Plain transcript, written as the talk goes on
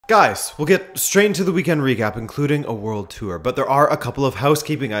Guys, we'll get straight into the weekend recap, including a world tour, but there are a couple of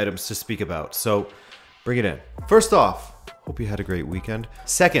housekeeping items to speak about, so bring it in. First off, hope you had a great weekend.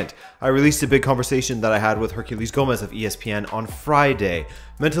 Second, I released a big conversation that I had with Herculez Gomez of ESPN on Friday.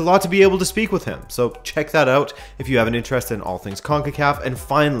 Meant a lot to be able to speak with him, so check that out if you have an interest in all things CONCACAF. And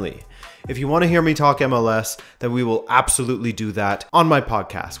finally, if you want to hear me talk MLS, then we will absolutely do that on my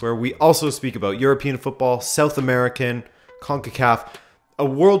podcast, where we also speak about European football, South American, CONCACAF, a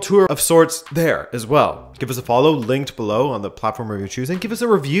world tour of sorts there as well. Give us a follow, linked below on the platform of your choosing. Give us a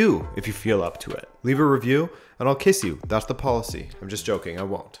review if you feel up to it. Leave a review and I'll kiss you. That's the policy. I'm just joking, I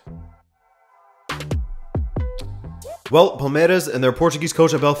won't. Well, Palmeiras and their Portuguese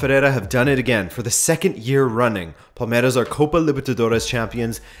coach Abel Ferreira have done it again for the second year running. Palmeiras are Copa Libertadores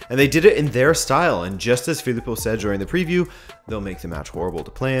champions, and they did it in their style. And just as Filippo said during the preview, they'll make the match horrible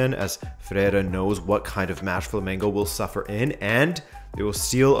to play in, as Ferreira knows what kind of match Flamengo will suffer in, and they will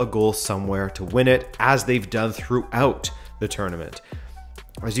steal a goal somewhere to win it, as they've done throughout the tournament.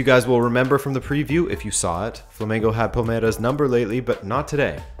 As you guys will remember from the preview, if you saw it, Flamengo had Palmeiras' number lately, but not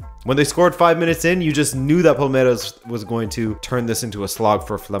today. When they scored 5 minutes in, you just knew that Palmeiras was going to turn this into a slog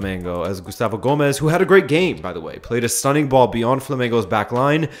for Flamengo, as Gustavo Gomes, who had a great game, by the way, played a stunning ball beyond Flamengo's back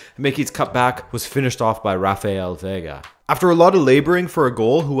line, and Mickey's cutback was finished off by Rafael Veiga. After a lot of laboring for a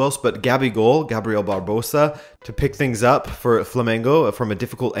goal, who else but Gabriel Barbosa, to pick things up for Flamengo from a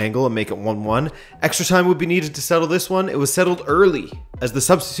difficult angle and make it 1-1. Extra time would be needed to settle this one. It was settled early, as the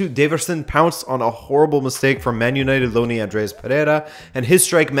substitute Daverson pounced on a horrible mistake from Man United loanee Andreas Pereira, and his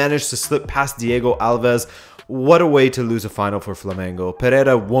strike managed to slip past Diego Alves. What a way to lose a final for Flamengo.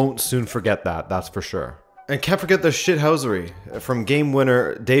 Pereira won't soon forget that, that's for sure. And can't forget the shithousery from game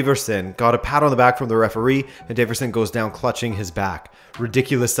winner Daverson. Got a pat on the back from the referee, and Daverson goes down clutching his back.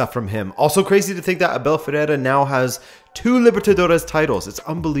 Ridiculous stuff from him. Also crazy to think that Abel Ferreira now has 2 Libertadores titles. It's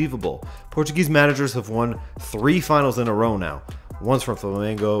unbelievable. Portuguese managers have won 3 finals in a row now. Once from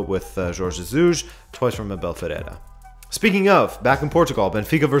Flamengo with Jorge Jesus, twice from Abel Ferreira. Speaking of, back in Portugal,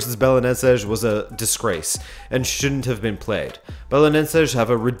 Benfica versus Belenenses was a disgrace and shouldn't have been played. Belenenses have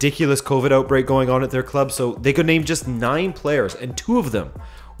a ridiculous COVID outbreak going on at their club, so they could name just 9 players, and 2 of them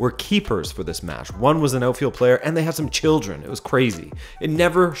were keepers for this match. One was an outfield player, and they had some children. It was crazy. It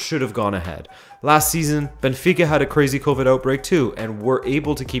never should have gone ahead. Last season, Benfica had a crazy COVID outbreak too, and were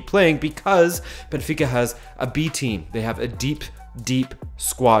able to keep playing because Benfica has a B team. They have a deep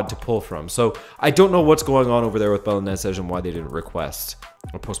squad to pull from. So I don't know what's going on over there with Belenenses and why they didn't request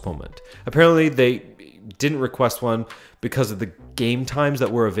a postponement. Apparently they didn't request one because of the game times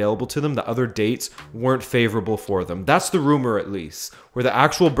that were available to them. The other dates weren't favorable for them. That's the rumor, at least. Where the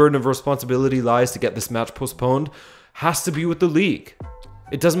actual burden of responsibility lies to get this match postponed has to be with the league.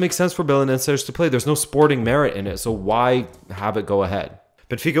 It doesn't make sense for Belenenses to play. There's no sporting merit in it, so why have it go ahead?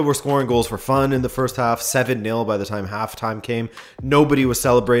 Benfica were scoring goals for fun in the first half, 7-0 by the time halftime came. Nobody was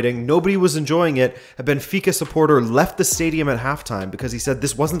celebrating. Nobody was enjoying it. A Benfica supporter left the stadium at halftime because he said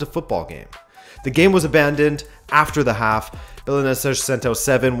this wasn't a football game. The game was abandoned after the half. Belenenses sent out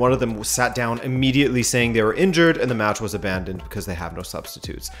 7. One of them sat down immediately saying they were injured, and the match was abandoned because they have no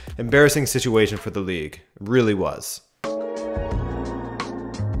substitutes. Embarrassing situation for the league. It really was.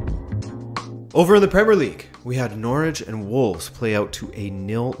 Over in the Premier League, we had Norwich and Wolves play out to a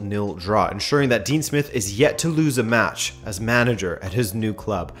 0-0 draw, ensuring that Dean Smith is yet to lose a match as manager at his new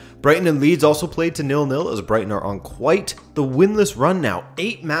club. Brighton and Leeds also played to 0-0, as Brighton are on quite the winless run now.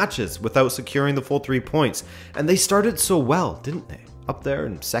 8 matches without securing the full 3 points, and they started so well, didn't they? Up there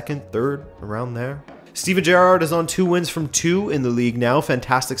in 2nd, 3rd, around there. Steven Gerrard is on 2 wins from 2 in the league now.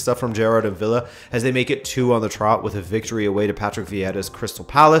 Fantastic stuff from Gerrard and Villa as they make it 2 on the trot with a victory away to Patrick Vieira's Crystal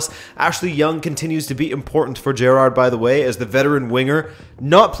Palace. Ashley Young continues to be important for Gerrard, by the way, as the veteran winger,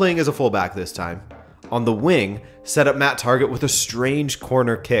 not playing as a fullback this time, on the wing, set up Matt Targett with a strange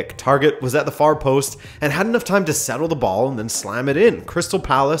corner kick. Targett was at the far post and had enough time to settle the ball and then slam it in. Crystal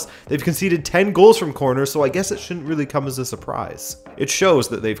Palace, they've conceded 10 goals from corners, so I guess it shouldn't really come as a surprise. It shows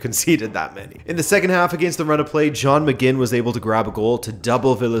that they've conceded that many. In the second half against the run of play, John McGinn was able to grab a goal to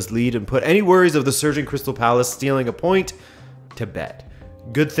double Villa's lead and put any worries of the surging Crystal Palace stealing a point to bed.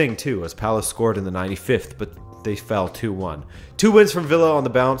 Good thing too, as Palace scored in the 95th, but they fell 2-1. 2 wins from Villa on the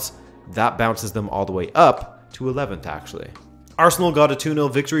bounce. That bounces them all the way up to 11th, actually. Arsenal got a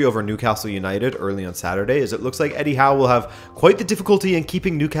 2-0 victory over Newcastle United early on Saturday, as it looks like Eddie Howe will have quite the difficulty in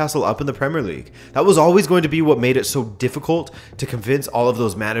keeping Newcastle up in the Premier League. That was always going to be what made it so difficult to convince all of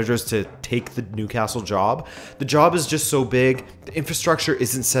those managers to take the Newcastle job. The job is just so big, the infrastructure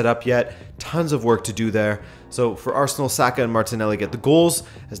isn't set up yet, tons of work to do there. So for Arsenal, Saka and Martinelli get the goals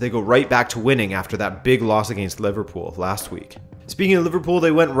as they go right back to winning after that big loss against Liverpool last week. Speaking of Liverpool,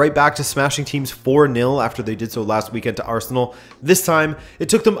 they went right back to smashing teams 4-0 after they did so last weekend to Arsenal. This time, it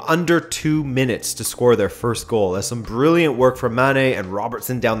took them under 2 minutes to score their first goal, as some brilliant work from Mane and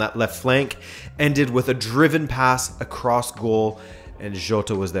Robertson down that left flank ended with a driven pass across goal, and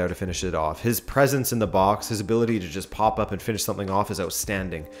Jota was there to finish it off. His presence in the box, his ability to just pop up and finish something off is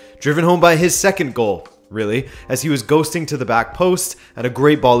outstanding. Driven home by his second goal, really, as he was ghosting to the back post, and a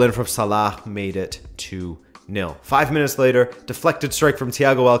great ball in from Salah made it 2-0. 5 minutes later, deflected strike from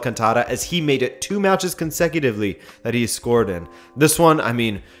Thiago Alcantara, as he made it 2 matches consecutively that he scored in. This one, I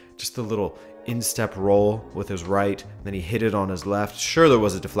mean, just a little instep roll with his right, then he hit it on his left. Sure, there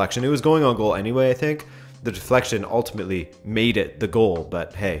was a deflection. It was going on goal anyway, I think. The deflection ultimately made it the goal,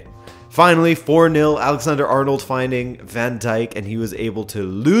 but hey. Finally, 4-0, Alexander-Arnold finding Van Dijk, and he was able to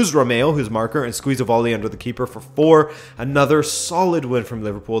lose Romeo, who's marker, and squeeze a volley under the keeper for 4. Another solid win from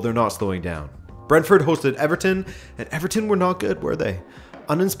Liverpool. They're not slowing down. Brentford hosted Everton, and Everton were not good, were they?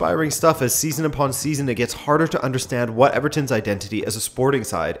 Uninspiring stuff, as season upon season it gets harder to understand what Everton's identity as a sporting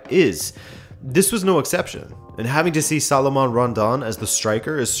side is. This was no exception, and having to see Salomon Rondon as the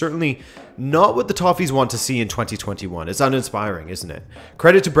striker is certainly not what the Toffees want to see in 2021. It's uninspiring, isn't it?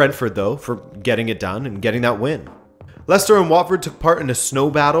 Credit to Brentford, though, for getting it done and getting that win. Leicester and Watford took part in a snow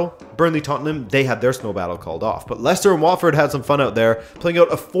battle. Burnley-Tottenham, they had their snow battle called off, but Leicester and Watford had some fun out there, playing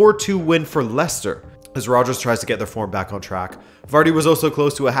out a 4-2 win for Leicester, as Rodgers tries to get their form back on track. Vardy was also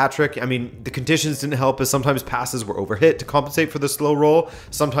close to a hat-trick. I mean, the conditions didn't help, as sometimes passes were overhit to compensate for the slow roll.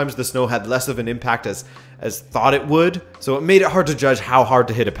 Sometimes the snow had less of an impact as thought it would, so it made it hard to judge how hard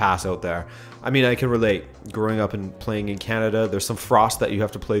to hit a pass out there. I mean, I can relate. Growing up and playing in Canada, there's some frost that you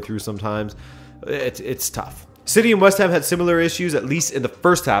have to play through sometimes. It's tough. City and West Ham had similar issues, at least in the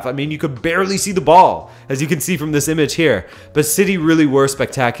first half. I mean, you could barely see the ball, as you can see from this image here. But City really were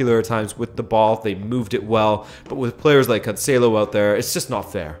spectacular at times with the ball. They moved it well. But with players like Cancelo out there, it's just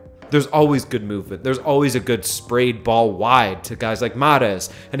not fair. There's always good movement. There's always a good sprayed ball wide to guys like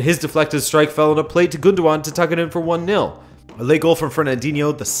Mahrez. And his deflected strike fell on a plate to Gundogan to tuck it in for 1-0. A late goal from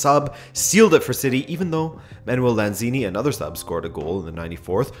Fernandinho, the sub, sealed it for City, even though Manuel Lanzini, another sub, scored a goal in the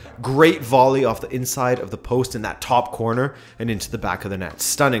 94th. Great volley off the inside of the post in that top corner and into the back of the net.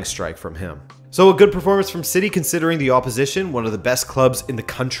 Stunning strike from him. So a good performance from City considering the opposition, one of the best clubs in the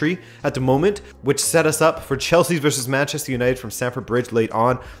country at the moment, which set us up for Chelsea versus Manchester United from Stamford Bridge late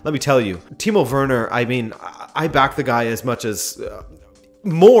on. Let me tell you, Timo Werner, I mean, I back the guy as much as...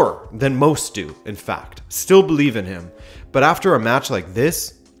 more than most do, in fact. Still believe in him. But after a match like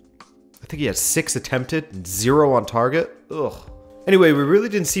this, I think he had 6 attempted and 0 on target. Ugh. Anyway, we really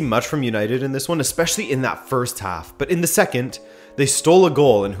didn't see much from United in this one, especially in that first half. But in the second, they stole a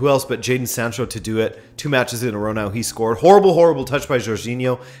goal, and who else but Jadon Sancho to do it? 2 matches in a row now he scored. Horrible touch by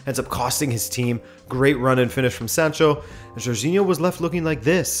Jorginho. Ends up costing his team. Great run and finish from Sancho. And Jorginho was left looking like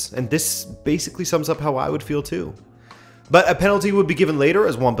this. And this basically sums up how I would feel too. But a penalty would be given later,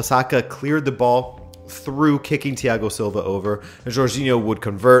 as Wan-Bissaka cleared the ball through, kicking Thiago Silva over, and Jorginho would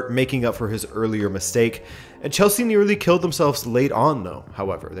convert, making up for his earlier mistake. And Chelsea nearly killed themselves late on, though.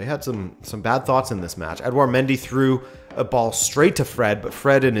 However, they had some bad thoughts in this match. Edouard Mendy threw a ball straight to Fred, but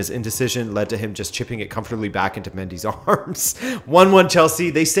Fred and his indecision led to him just chipping it comfortably back into Mendy's arms. 1-1 Chelsea.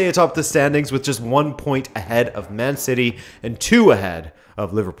 They stay atop the standings with just 1 point ahead of Man City and 2 ahead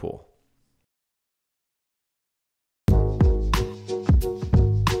of Liverpool.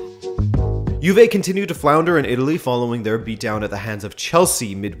 Juve continued to flounder in Italy following their beatdown at the hands of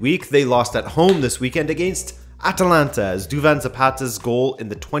Chelsea midweek. They lost at home this weekend against Atalanta, as Duvan Zapata's goal in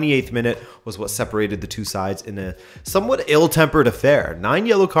the 28th minute was what separated the two sides in a somewhat ill-tempered affair. 9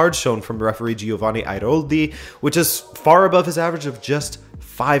 yellow cards shown from referee Giovanni Airoldi, which is far above his average of just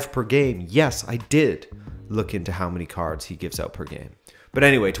 5 per game. Yes, I did look into how many cards he gives out per game. But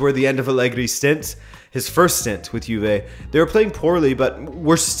anyway, toward the end of Allegri's stint, his first stint with Juve, they were playing poorly, but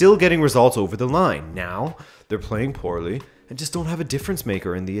were still getting results over the line. Now, they're playing poorly and just don't have a difference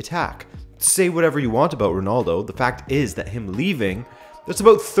maker in the attack. Say whatever you want about Ronaldo, the fact is that him leaving, there's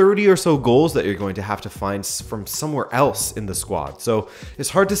about 30 or so goals that you're going to have to find from somewhere else in the squad. So it's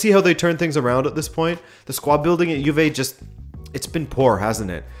hard to see how they turn things around at this point. The squad building at Juve it's been poor,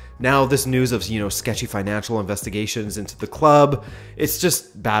 hasn't it? Now this news of, sketchy financial investigations into the club, it's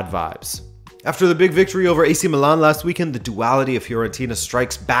just bad vibes. After the big victory over AC Milan last weekend, the duality of Fiorentina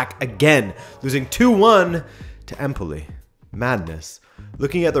strikes back again, losing 2-1 to Empoli. Madness.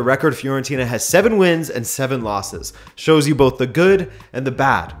 Looking at the record, Fiorentina has 7 wins and 7 losses. Shows you both the good and the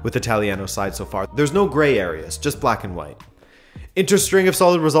bad with Italiano's side so far. There's no gray areas, just black and white. Inter's string of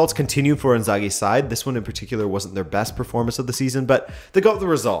solid results continue for Inzaghi's side. This one in particular wasn't their best performance of the season, but they got the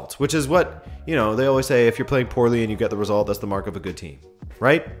result, which is what, they always say, if you're playing poorly and you get the result, that's the mark of a good team,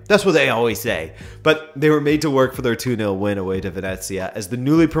 right? That's what they always say. But they were made to work for their 2-0 win away to Venezia, as the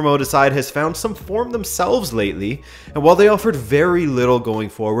newly promoted side has found some form themselves lately, and while they offered very little going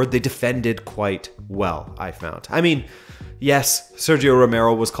forward, they defended quite well, I found. I mean, yes, Sergio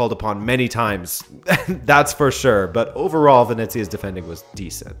Romero was called upon many times, that's for sure, but overall Venezia's defending was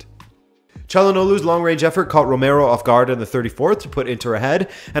decent. Çalhanoğlu's long-range effort caught Romero off guard in the 34th to put Inter ahead,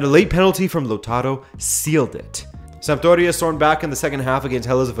 and a late penalty from Lautaro sealed it. Sampdoria stormed back in the second half against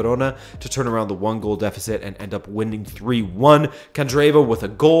Hellas Verona to turn around the 1-goal deficit and end up winning 3-1. Candreva with a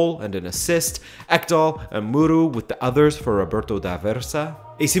goal and an assist, Ekdal and Muru with the others for Roberto D'Aversa.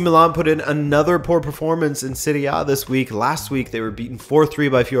 AC Milan put in another poor performance in Serie A this week. Last week they were beaten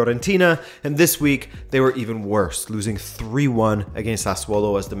 4-3 by Fiorentina, and this week they were even worse, losing 3-1 against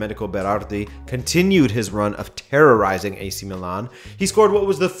Sassuolo as Domenico Berardi continued his run of terrorizing AC Milan. He scored what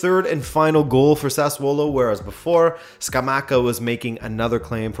was the third and final goal for Sassuolo, whereas before, Scamacca was making another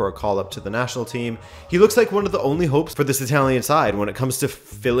claim for a call-up to the national team. He looks like one of the only hopes for this Italian side when it comes to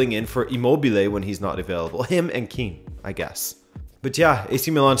filling in for Immobile when he's not available. Him and Keane, I guess. But yeah,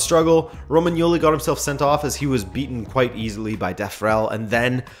 AC Milan struggle. Romagnoli got himself sent off as he was beaten quite easily by Defrel, and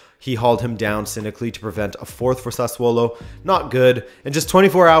then he hauled him down cynically to prevent a fourth for Sassuolo. Not good. And just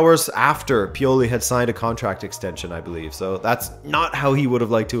 24 hours after Pioli had signed a contract extension, I believe. So that's not how he would have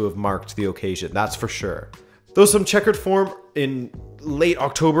liked to have marked the occasion, that's for sure. Though some checkered form in late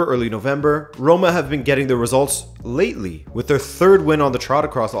October, early November, Roma have been getting the results lately, with their third win on the trot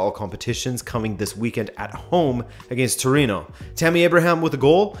across all competitions coming this weekend at home against Torino. Tammy Abraham with a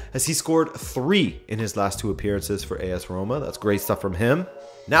goal, as he scored 3 in his last 2 appearances for AS Roma. That's great stuff from him.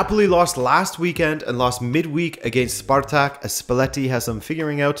 Napoli lost last weekend and lost midweek against Spartak, as Spalletti has some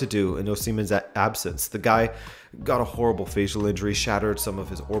figuring out to do in Osimhen's absence. The guy got a horrible facial injury, shattered some of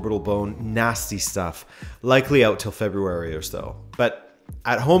his orbital bone, nasty stuff. Likely out till February or so. But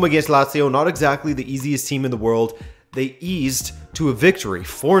at home against Lazio, not exactly the easiest team in the world. They eased to a victory,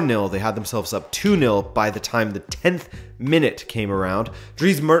 4-0. They had themselves up 2-0 by the time the 10th minute came around.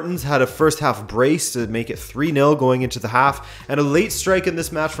 Dries Mertens had a first half brace to make it 3-0 going into the half, and a late strike in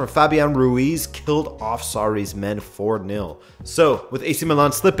this match from Fabian Ruiz killed off Sarri's men 4-0. So, with AC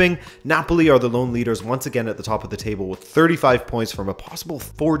Milan slipping, Napoli are the lone leaders once again at the top of the table with 35 points from a possible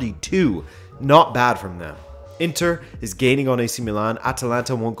 42. Not bad from them. Inter is gaining on AC Milan,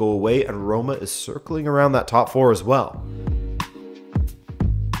 Atalanta won't go away, and Roma is circling around that top 4 as well.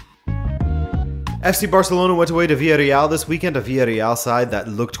 FC Barcelona went away to Villarreal this weekend, a Villarreal side that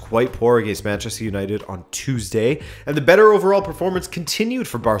looked quite poor against Manchester United on Tuesday, and the better overall performance continued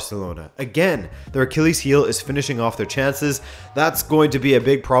for Barcelona. Again, their Achilles heel is finishing off their chances. That's going to be a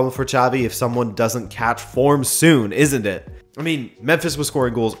big problem for Xavi if someone doesn't catch form soon, isn't it? I mean, Memphis was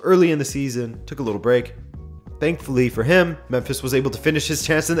scoring goals early in the season, took a little break. Thankfully for him, Memphis was able to finish his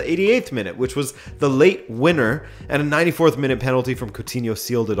chance in the 88th minute, which was the late winner, and a 94th minute penalty from Coutinho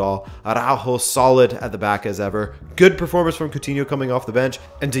sealed it all. Araujo solid at the back as ever. Good performance from Coutinho coming off the bench,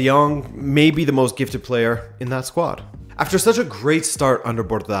 and De Jong may be the most gifted player in that squad. After such a great start under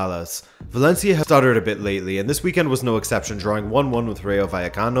Bordalas, Valencia has stuttered a bit lately, and this weekend was no exception, drawing 1-1 with Rayo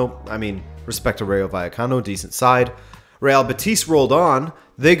Vallecano. I mean, respect to Rayo Vallecano, decent side. Real Betis rolled on.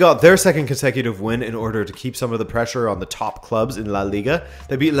 They got their second consecutive win in order to keep some of the pressure on the top clubs in La Liga.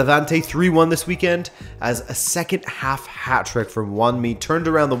 They beat Levante 3-1 this weekend as a second half hat trick from Juanmi turned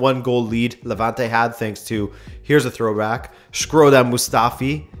around the 1-goal lead Levante had thanks to, here's a throwback, Shkodran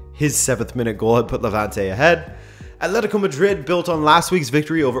Mustafi. His 7th minute goal had put Levante ahead. Atletico Madrid built on last week's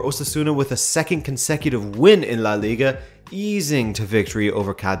victory over Osasuna with a second consecutive win in La Liga, easing to victory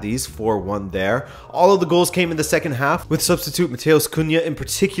over Cadiz 4-1 there. All of the goals came in the second half, with substitute Mateus Cunha in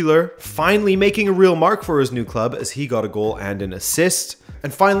particular finally making a real mark for his new club as he got a goal and an assist.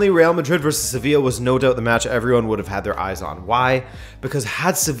 And finally, Real Madrid versus Sevilla was no doubt the match everyone would have had their eyes on. Why? Because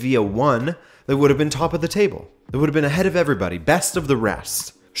had Sevilla won, they would have been top of the table. They would have been ahead of everybody, best of the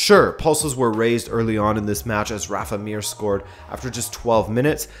rest. Sure, pulses were raised early on in this match as Rafa Mir scored after just 12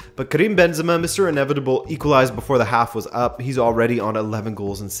 minutes, but Karim Benzema, Mr. Inevitable, equalized before the half was up. He's already on 11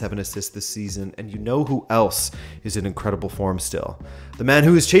 goals and 7 assists this season, and you know who else is in incredible form still. The man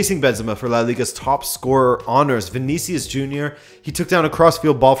who is chasing Benzema for La Liga's top scorer honors, Vinicius Jr. He took down a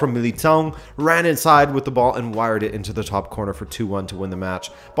crossfield ball from Militão, ran inside with the ball and wired it into the top corner for 2-1 to win the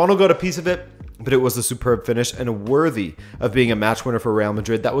match. Bono got a piece of it, but it was a superb finish and worthy of being a match winner for Real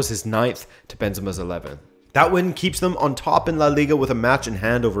Madrid. That was his 9th to Benzema's 11th. That win keeps them on top in La Liga with a match in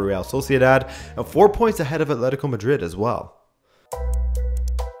hand over Real Sociedad and 4 points ahead of Atletico Madrid as well.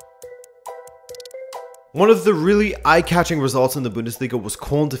 One of the really eye-catching results in the Bundesliga was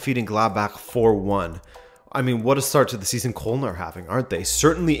Köln defeating Gladbach 4-1. I mean, what a start to the season Köln are having, aren't they?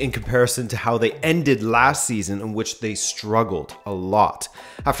 Certainly in comparison to how they ended last season, in which they struggled a lot.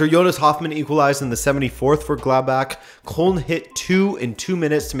 After Jonas Hoffmann equalized in the 74th for Gladbach, Köln hit 2 in 2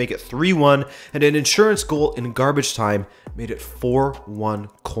 minutes to make it 3-1, and an insurance goal in garbage time made it 4-1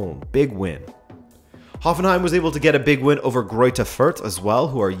 Köln. Big win. Hoffenheim was able to get a big win over Greuther Fürth as well,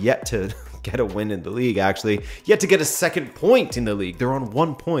 who are yet to get a win in the league, actually. Yet to get a second point in the league. They're on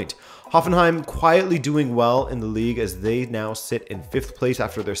 1 point. Hoffenheim quietly doing well in the league as they now sit in 5th place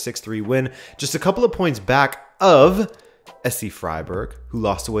after their 6-3 win. Just a couple of points back of SC Freiburg, who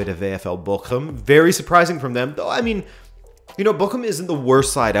lost away to VfL Bochum. Very surprising from them. Though, I mean, you know, Bochum isn't the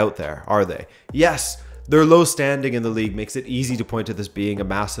worst side out there, are they? Yes, their low standing in the league makes it easy to point to this being a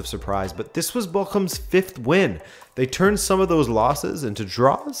massive surprise, but this was Bochum's 5th win. They turned some of those losses into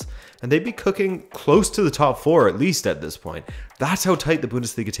draws, and they'd be cooking close to the top 4 at least at this point. That's how tight the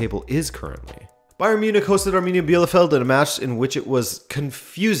Bundesliga table is currently. Bayern Munich hosted Arminia Bielefeld in a match in which it was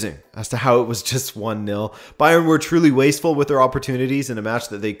confusing as to how it was just 1-0. Bayern were truly wasteful with their opportunities in a match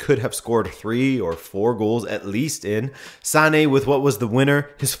that they could have scored 3 or 4 goals at least in. Sané with what was the winner,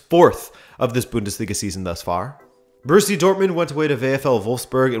 his 4th of this Bundesliga season thus far. Borussia Dortmund went away to VfL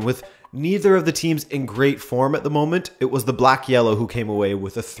Wolfsburg, and with neither of the teams in great form at the moment, it was the black-yellow who came away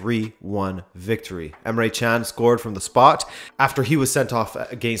with a 3-1 victory. Emre Can scored from the spot after he was sent off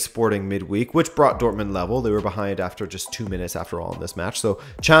against Sporting midweek, which brought Dortmund level. They were behind after just 2 minutes after all in this match, so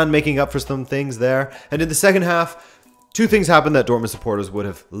Can making up for some things there. And in the second half, 2 things happened that Dortmund supporters would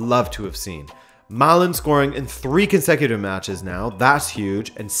have loved to have seen. Malen scoring in 3 consecutive matches now, that's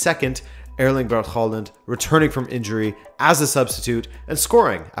huge, and second, Erling Braut Haaland returning from injury as a substitute and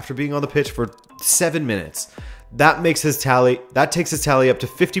scoring after being on the pitch for 7 minutes. That takes his tally up to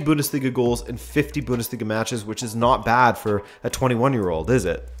 50 Bundesliga goals in 50 Bundesliga matches, which is not bad for a 21-year-old, is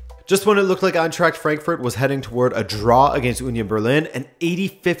it? Just when it looked like Eintracht Frankfurt was heading toward a draw against Union Berlin, an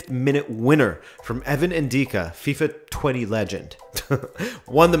 85th minute winner from Evan Ndika, FIFA 20 legend,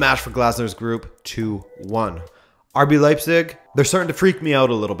 won the match for Glasner's group 2-1. RB Leipzig, they're starting to freak me out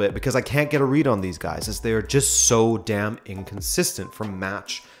a little bit because I can't get a read on these guys as they are just so damn inconsistent from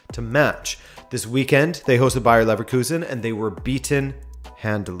match to match. This weekend, they hosted Bayer Leverkusen and they were beaten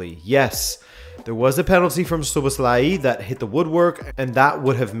handily. Yes, there was a penalty from Szoboszlai that hit the woodwork, and that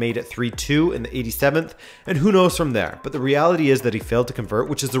would have made it 3-2 in the 87th, and who knows from there. But the reality is that he failed to convert,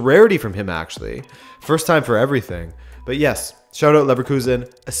 which is a rarity from him actually. First time for everything. But yes, shout out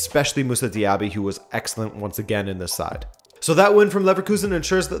Leverkusen, especially Moussa Diaby, who was excellent once again in this side. So that win from Leverkusen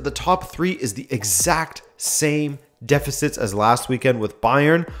ensures that the top 3 is the exact same deficits as last weekend, with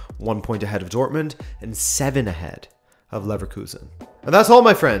Bayern 1 point ahead of Dortmund and 7 ahead of Leverkusen. And that's all,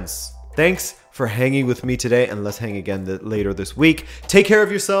 my friends. Thanks for hanging with me today, and let's hang again later this week. Take care of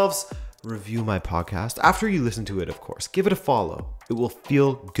yourselves. Review my podcast after you listen to it, of course. Give it a follow. It will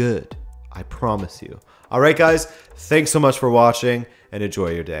feel good. I promise you. All right, guys. Thanks so much for watching, and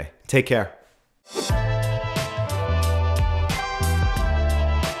enjoy your day. Take care.